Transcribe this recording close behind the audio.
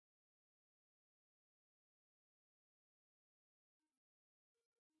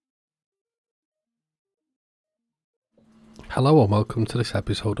Hello and welcome to this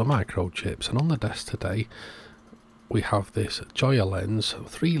episode of Microchips, and on the desk today we have this JOYALENS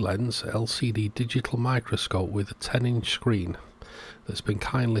 3-lens LCD digital microscope with a 10-inch screen that's been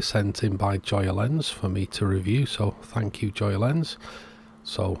kindly sent in by JOYALENS for me to review, so thank you JOYALENS.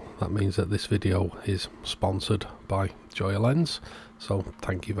 So that means that this video is sponsored by JOYALENS, so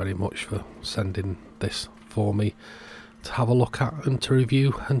thank you very much for sending this for me to have a look at and to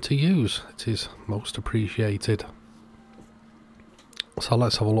review and to use. It is most appreciated. So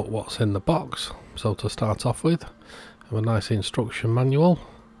let's have a look what's in the box. So to start off with, I have a nice instruction manual,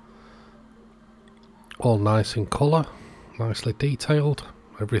 all nice in colour, nicely detailed,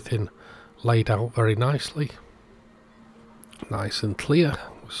 everything laid out very nicely, nice and clear,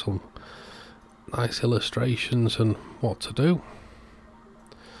 with some nice illustrations and what to do.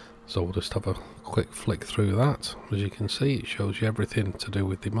 So we'll just have a quick flick through that. As you can see, it shows you everything to do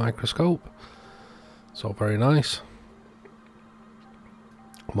with the microscope, so very nice.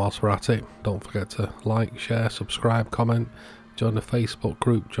 Whilst we're at it, don't forget to like, share, subscribe, comment, join the Facebook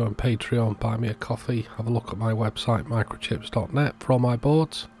group, join Patreon, buy me a coffee, have a look at my website microchips.net for all my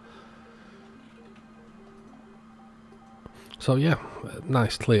boards. So yeah,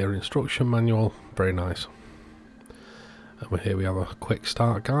 nice clear instruction manual, very nice. And here we have a quick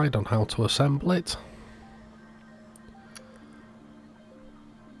start guide on how to assemble it.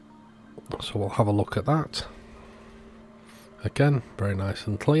 So we'll have a look at that. Again, very nice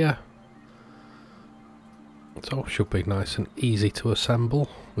and clear. So should be nice and easy to assemble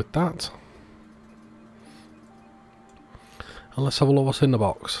with that. And let's have a look what's in the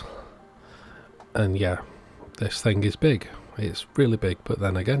box. And yeah, this thing is big. It's really big, but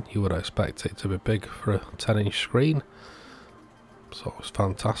then again, you would expect it to be big for a 10-inch screen. So it's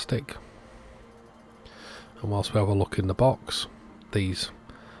fantastic. And whilst we have a look in the box, these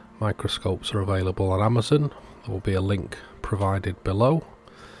microscopes are available on Amazon. There will be a link provided below,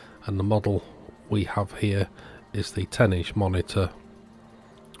 and the model we have here is the 10-inch monitor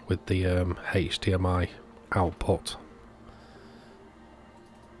with the HDMI output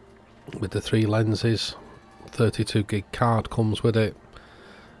with the 3 lenses. 32 gig card comes with it,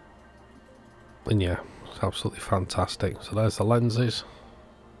 and yeah, it's absolutely fantastic. So there's the lenses,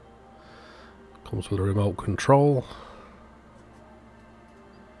 comes with a remote control.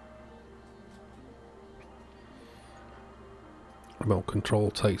 Remote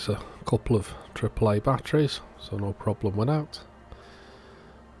control takes a couple of AAA batteries, so no problem with that.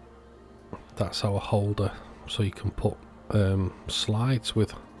 That's our holder, so you can put slides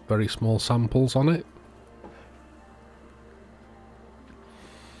with very small samples on it.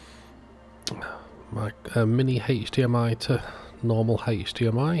 Mini HDMI to normal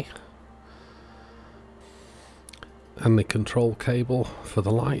HDMI, and the control cable for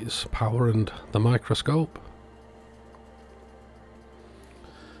the lights, power and the microscope.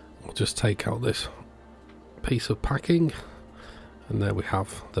 We'll just take out this piece of packing, and there we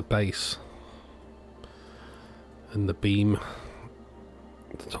have the base and the beam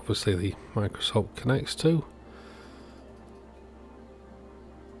that obviously the microscope connects to.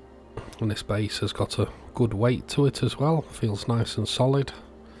 And this base has got a good weight to it as well, feels nice and solid.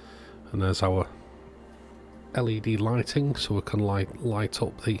 And there's our LED lighting, so we can light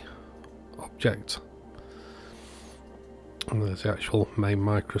up the object. And there's the actual main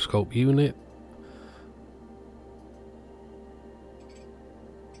microscope unit,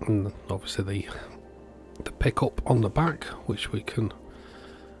 and obviously the pickup on the back, which we can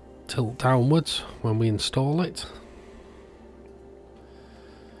tilt downwards when we install it.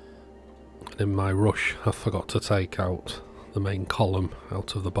 And in my rush, I forgot to take out the main column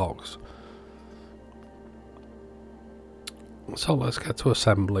out of the box. So let's get to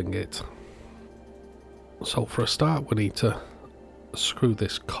assembling it. So for a start, we need to screw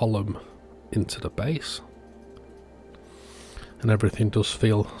this column into the base, and everything does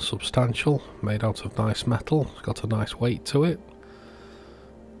feel substantial, made out of nice metal. It's got a nice weight to it.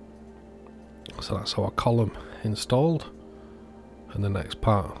 So that's our column installed, and the next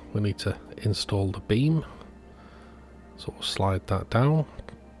part we need to install the beam. So we'll slide that down,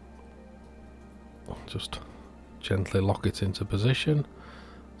 just gently lock it into position.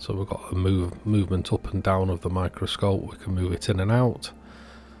 So we've got a movement up and down of the microscope, we can move it in and out.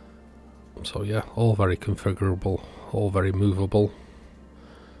 So yeah, all very configurable, all very movable.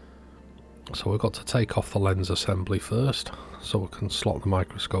 So we've got to take off the lens assembly first, so we can slot the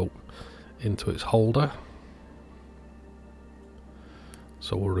microscope into its holder.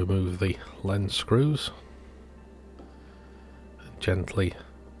 So we'll remove the lens screws and gently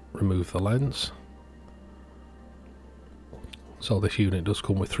remove the lens. So this unit does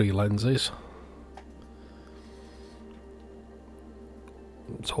come with 3 lenses,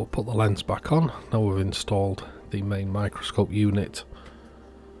 So we'll put the lens back on. Now we've installed the main microscope unit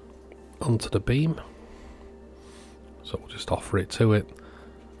onto the beam. So we'll just offer it to it.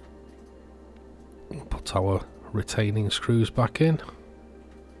 We'll put our retaining screws back in.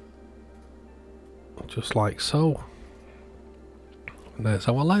 Just like so. And there's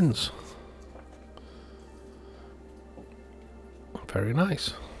our lens. Very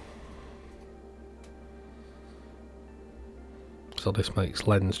nice. So this makes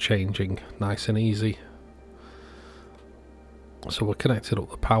lens changing nice and easy. So we've connected up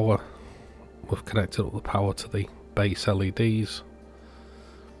the power. We've connected up the power to the base LEDs.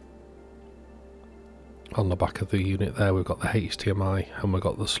 On the back of the unit there we've got the HDMI and we've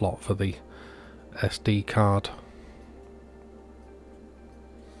got the slot for the SD card.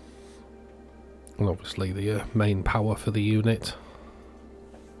 And obviously the main power for the unit.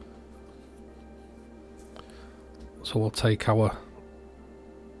 So we'll take our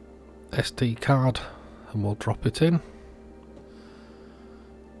SD card and we'll drop it in,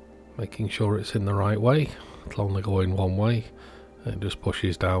 making sure it's in the right way. It'll only go in one way, and it just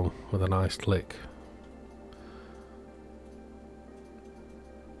pushes down with a nice click.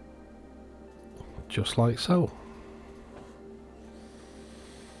 Just like so.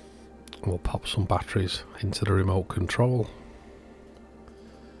 We'll pop some batteries into the remote control.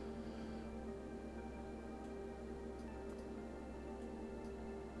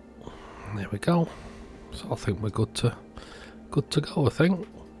 There we go. So I think we're good to go, I think.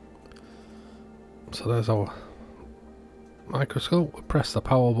 So there's our microscope. We press the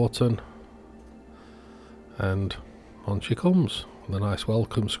power button and on she comes with a nice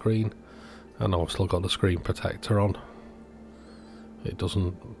welcome screen, and I've still got the screen protector on. It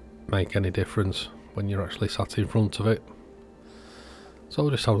doesn't make any difference when you're actually sat in front of it. So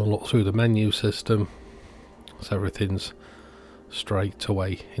we're just having a look through the menu system. So everything's straight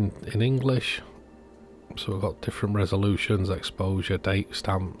away in English. So we've got different resolutions, exposure, date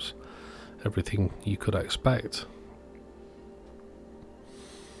stamps, everything you could expect.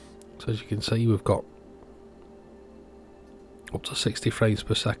 So as you can see, we've got up to 60 frames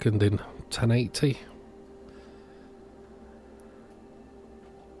per second in 1080.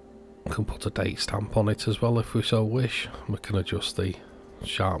 We can put a date stamp on it as well if we so wish. We can adjust the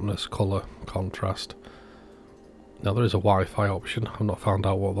sharpness, colour, contrast. Now there is a Wi-Fi option. I've not found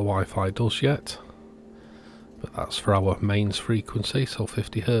out what the Wi-Fi does yet, but that's for our mains frequency, so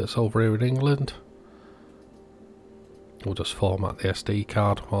 50 Hz over here in England. We'll just format the SD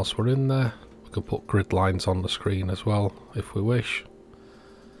card whilst we're in there. We can put grid lines on the screen as well if we wish.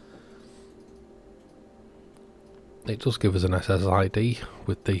 It does give us an SSID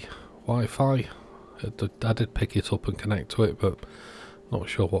with the Wi-Fi. I did pick it up and connect to it, but not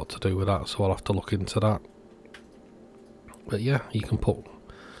sure what to do with that, so I'll have to look into that. But yeah, you can put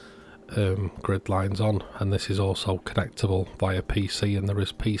grid lines on, and this is also connectable via PC, and there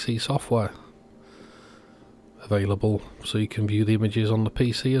is PC software available so you can view the images on the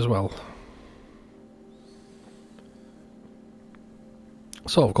PC as well.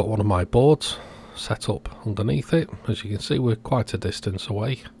 So I've got one of my boards set up underneath it. As you can see, we're quite a distance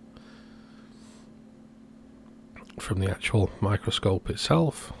away from the actual microscope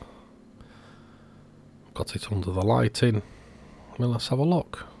itself. Got it under the lighting. Well, let's have a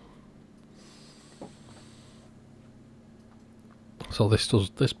look. So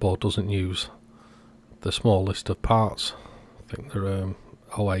this board doesn't use the smallest of parts. I think they're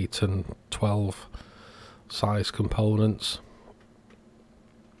 08 and 12 size components.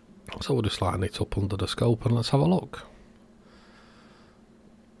 So we'll just line it up under the scope and let's have a look.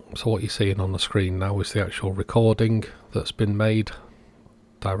 So what you're seeing on the screen now is the actual recording that's been made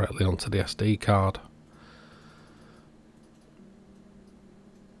directly onto the SD card.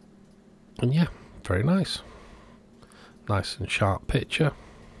 And yeah, very nice. Nice and sharp picture.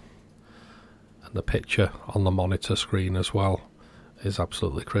 And the picture on the monitor screen as well is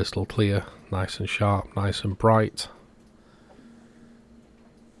absolutely crystal clear, nice and sharp, nice and bright.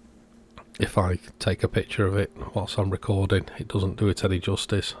 If I take a picture of it whilst I'm recording, it doesn't do it any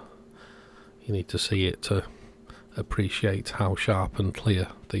justice. You need to see it to appreciate how sharp and clear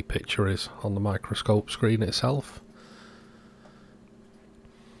the picture is on the microscope screen itself.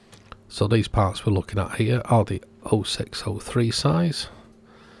 So these parts we're looking at here are the 0603 size.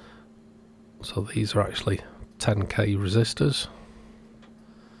 So these are actually 10k resistors.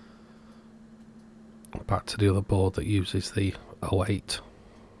 Back to the other board that uses the 08.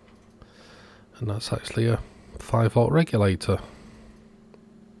 And that's actually a 5V regulator.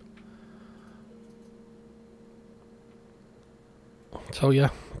 So yeah,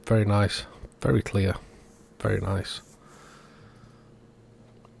 very nice, very clear, very nice.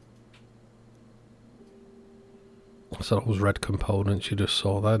 So those red components you just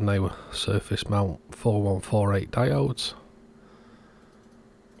saw then, they were surface mount 4148 diodes.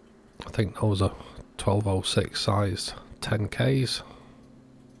 I think those are 1206 sized 10Ks.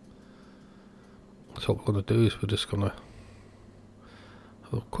 So what we're going to do is we're just going to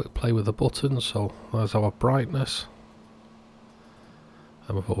have a quick play with the buttons. So there's our brightness,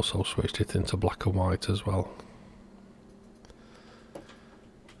 and we've also switched it into black and white as well.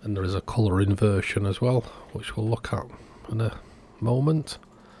 And there is a colour inversion as well, which we'll look at in a moment.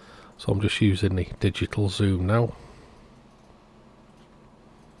 So I'm just using the digital zoom now.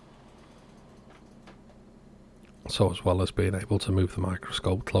 So as well as being able to move the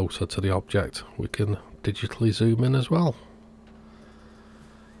microscope closer to the object, we can digitally zoom in as well.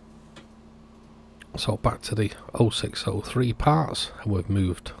 So back to the 0603 parts, and we've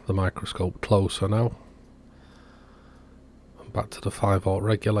moved the microscope closer now. Back to the 5V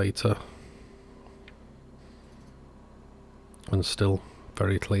regulator, and still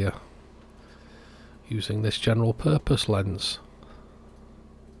very clear using this general purpose lens.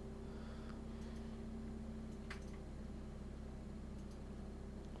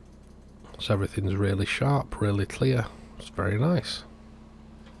 So everything's really sharp, really clear. It's very nice.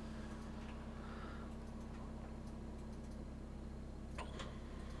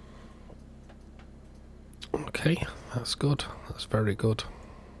 Okay, that's good. That's very good.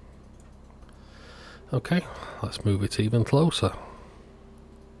 Okay, let's move it even closer.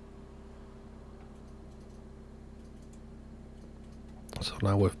 So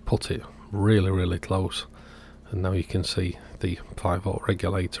now we've put it really close, and now you can see the 5V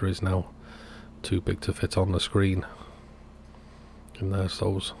regulator is now too big to fit on the screen. And there's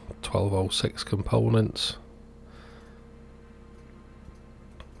those 1206 components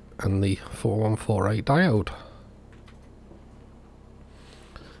and the 4148 diode.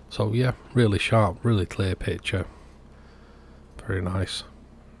 So yeah, really sharp, really clear picture. Very nice.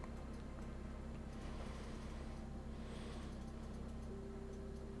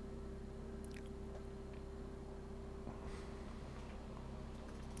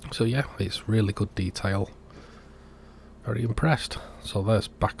 So yeah, it's really good detail. Very impressed. So there's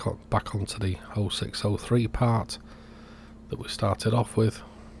back onto the 0603 part that we started off with.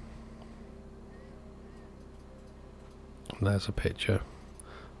 And there's a picture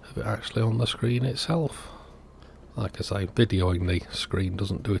of it actually on the screen itself. Like I say, videoing the screen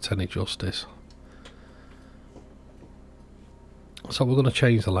doesn't do it any justice. So we're going to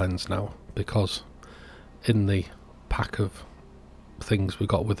change the lens now, because in the pack of things we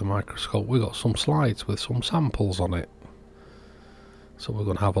got with the microscope, we got some slides with some samples on it. So we're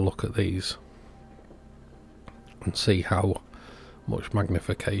going to have a look at these and see how much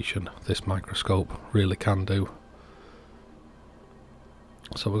magnification this microscope really can do.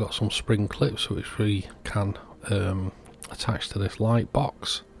 So we've got some spring clips which we can attach to this light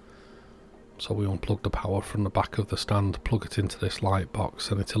box. So we unplug the power from the back of the stand, plug it into this light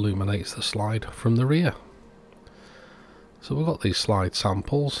box, and it illuminates the slide from the rear. So we've got these slide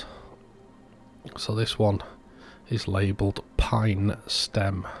samples. So this one is labelled Pine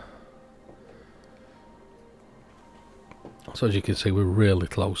Stem. So as you can see, we're really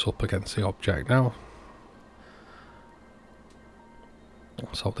close up against the object now.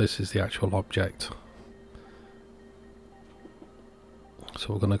 So this is the actual object.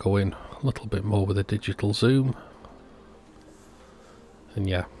 So we're going to go in a little bit more with a digital zoom. And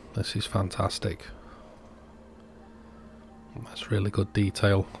yeah, this is fantastic. That's really good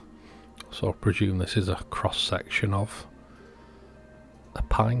detail. So I presume this is a cross section of a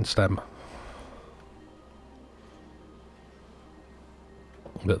pine stem.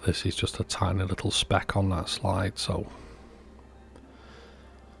 But this is just a tiny little speck on that slide, so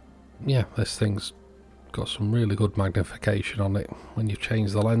yeah, this thing's got some really good magnification on it when you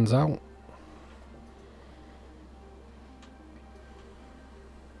change the lens out.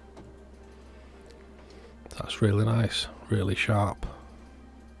 That's really nice, really sharp.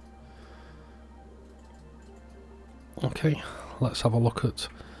 Okay, let's have a look at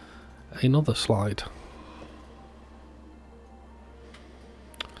another slide.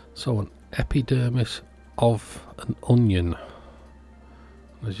 So an epidermis of an onion.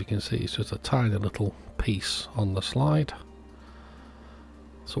 As you can see, it's just a tiny little piece on the slide.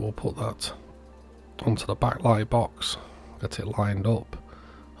 So we'll put that onto the backlight box, get it lined up,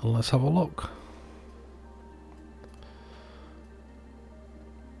 and let's have a look.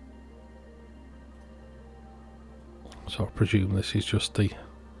 So I presume this is just the,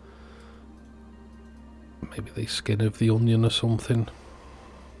 maybe the skin of the onion or something.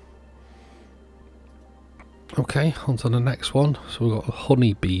 Okay, on to the next one. So we've got a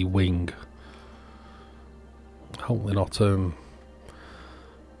honeybee wing. Hopefully not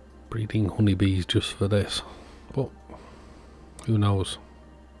breeding honeybees just for this, but who knows.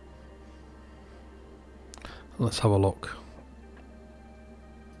 Let's have a look.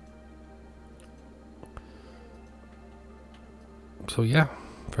 So yeah,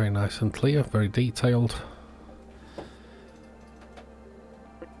 very nice and clear, very detailed.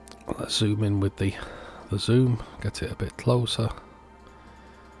 Let's zoom in with the zoom, get it a bit closer.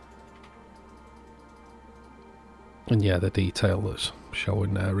 And yeah, the detail that's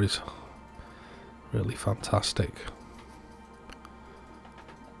showing there is really fantastic.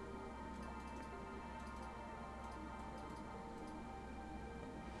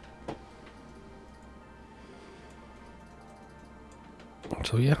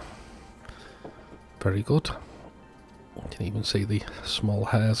 So yeah, very good. You can even see the small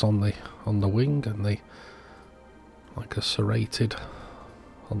hairs on the wing, and the like a serrated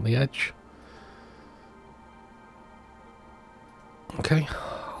on the edge. Okay,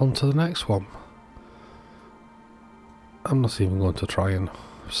 on to the next one. I'm not even going to try and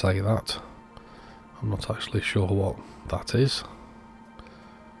say that. I'm not actually sure what that is.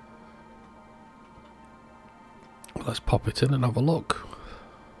 Let's pop it in and have a look.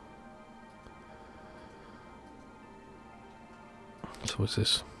 So is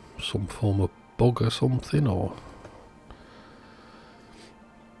this some form of bug or something, or?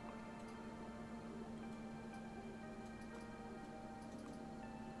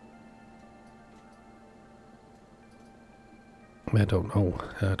 I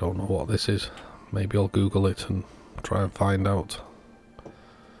don't know what this is. Maybe I'll Google it and try and find out.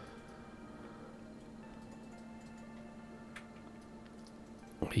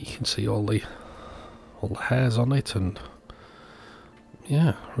 You can see all the hairs on it, and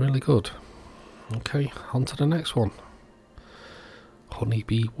yeah, really good. Okay, on to the next one.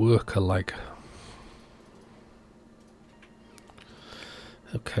 Honeybee worker leg.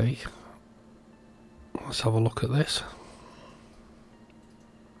 Okay, let's have a look at this.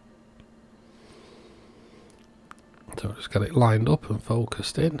 So just get it lined up and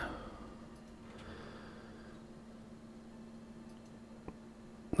focused in.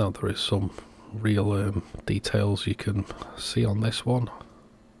 Now there is some real details you can see on this one.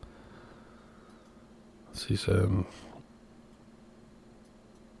 This is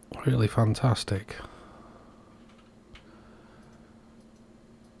really fantastic.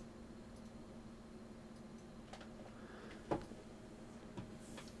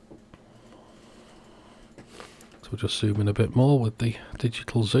 So we'll just zoom in a bit more with the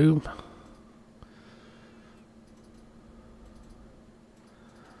digital zoom.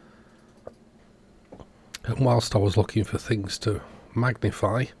 And whilst I was looking for things to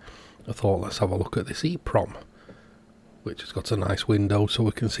magnify, I thought let's have a look at this EEPROM, which has got a nice window so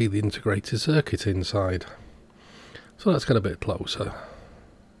we can see the integrated circuit inside. So let's get a bit closer.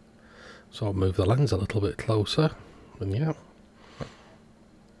 So I'll move the lens a little bit closer, and yeah,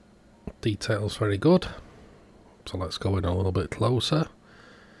 details very good. So let's go in a little bit closer,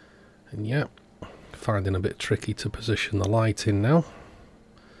 and yeah, finding a bit tricky to position the light in now,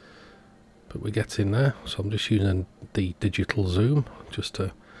 but we're getting there. So I'm just using the digital zoom just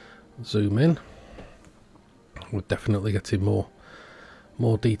to zoom in. We're definitely getting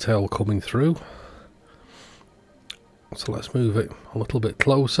more detail coming through. So let's move it a little bit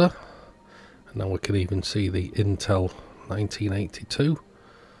closer, and now we can even see the Intel 1982.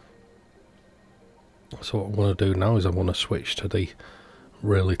 So what I'm going to do now is I want to switch to the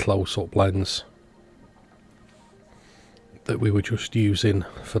really close-up lens that we were just using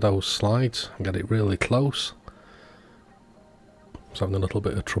for those slides and get it really close. So I'm having a little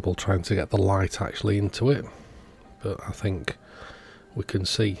bit of trouble trying to get the light actually into it, but I think we can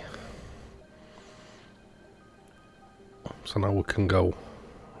see. So now we can go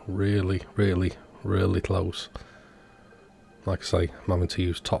really close. Like I say, I'm having to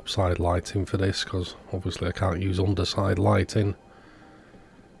use top side lighting for this because obviously I can't use underside lighting.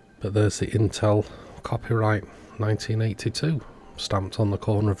 But there's the Intel copyright 1982 stamped on the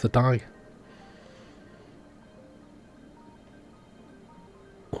corner of the die.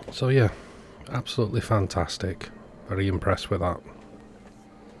 So yeah, absolutely fantastic. Very impressed with that.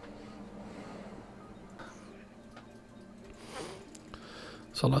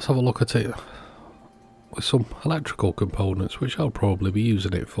 So let's have a look at it with some electrical components, which I'll probably be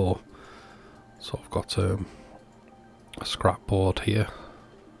using it for. So I've got a scrap board here.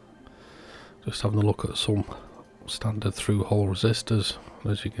 Just having a look at some standard through hole resistors.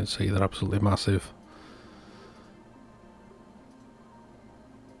 As you can see, they're absolutely massive.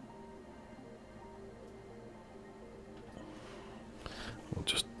 We'll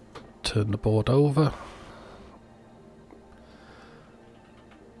just turn the board over.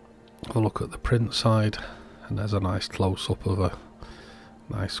 Have a look at the print side, and there's a nice close-up of a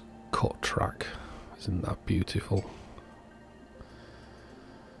nice cut track. Isn't that beautiful?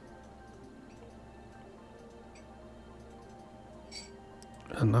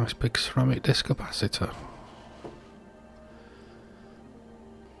 A nice big ceramic disc capacitor.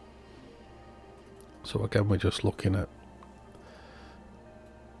 So again, we're just looking at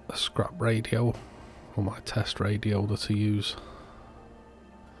a scrap radio, or my test radio that I use.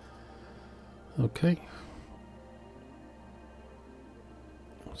 Okay,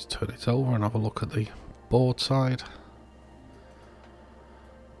 let's turn it over and have a look at the board side.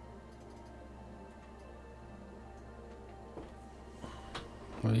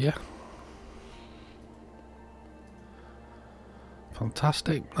 Well, yeah,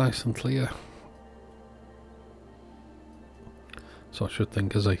 fantastic, nice and clear. So I should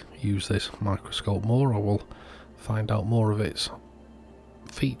think as I use this microscope more, I will find out more of its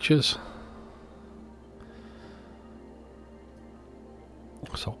features.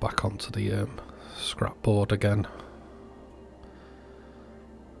 So back onto the scrap board again.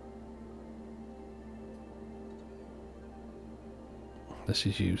 This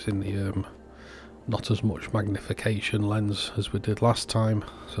is using the not as much magnification lens as we did last time,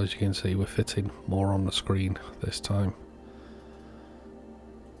 so as you can see we're fitting more on the screen this time.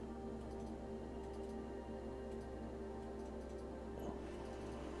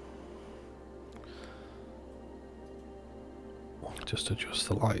 Just adjust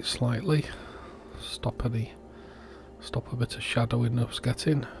the light slightly, stop a bit of shadowing I was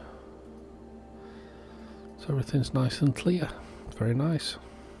getting. So everything's nice and clear, very nice.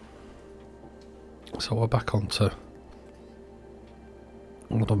 So we're back onto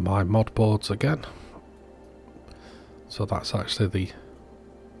one of my mod boards again. So that's actually the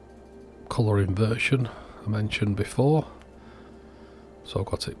colour inversion I mentioned before. So I've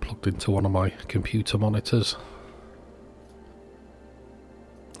got it plugged into one of my computer monitors.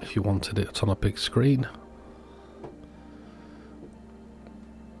 If you wanted it on a big screen,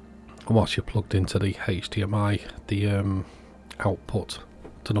 and once you're plugged into the HDMI, the output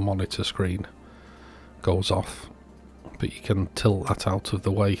to the monitor screen goes off, but you can tilt that out of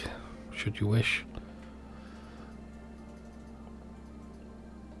the way should you wish.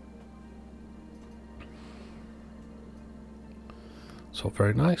 So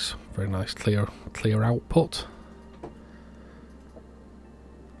very nice clear output.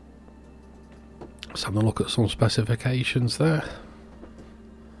 Let's have a look at some specifications there.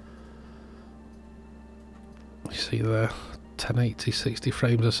 You see there, 1080 60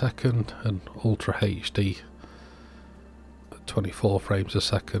 frames a second and Ultra HD at 24 frames a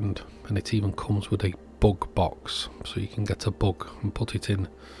second, and it even comes with a bug box, so you can get a bug and put it in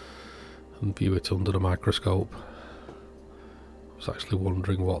and view it under the microscope. I was actually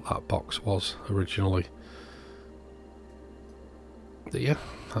wondering what that box was originally. But yeah,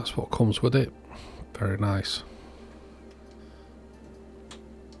 that's what comes with it. Very nice.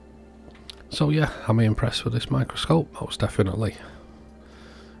 So yeah, am I impressed with this microscope? Most definitely.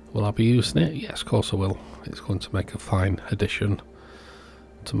 Will I be using it? Yes, of course I will. It's going to make a fine addition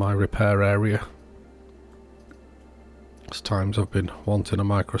to my repair area. There's times I've been wanting a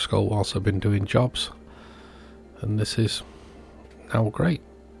microscope whilst I've been doing jobs, and this is now great.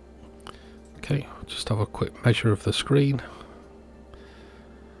 Okay, just have a quick measure of the screen.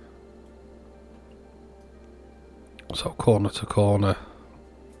 So corner to corner,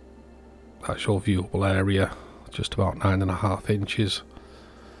 actual viewable area, just about 9.5 inches.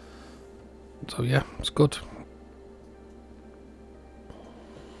 So yeah, it's good.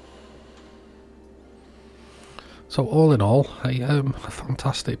 So all in all, a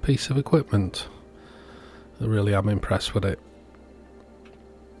fantastic piece of equipment. I really am impressed with it.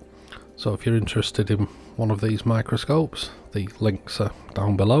 So if you're interested in one of these microscopes, the links are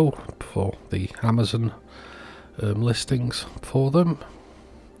down below for the Amazon listings for them.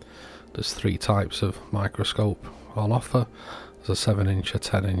 There's 3 types of microscope on offer. There's a 7-inch, a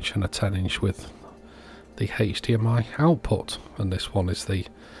 10-inch and a 10-inch with the HDMI output, and this one is the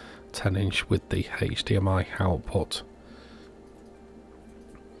 10-inch with the HDMI output.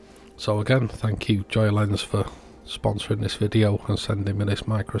 So again, thank you JOYALENS for sponsoring this video and sending me this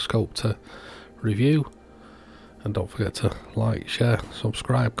microscope to review. And don't forget to like, share,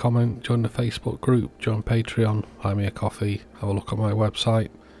 subscribe, comment, join the Facebook group, join Patreon, buy me a coffee, have a look at my website.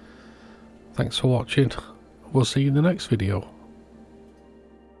 Thanks for watching. We'll see you in the next video.